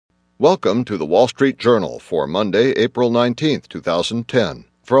Welcome to the Wall Street Journal for Monday, April 19, 2010,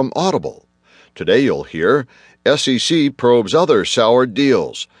 from Audible. Today you'll hear SEC probes other soured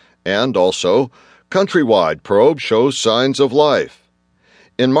deals, and also countrywide probe shows signs of life.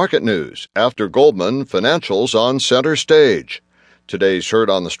 In market news, after Goldman, financials on center stage. Today's Heard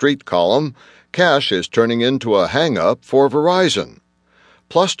on the Street column, cash is turning into a hang-up for Verizon.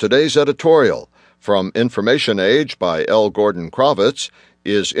 Plus today's editorial, from Information Age by L. Gordon Kravitz,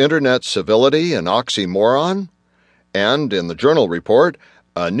 Is Internet Civility an Oxymoron? And in the Journal Report,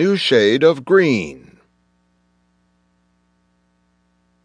 A New Shade of Green.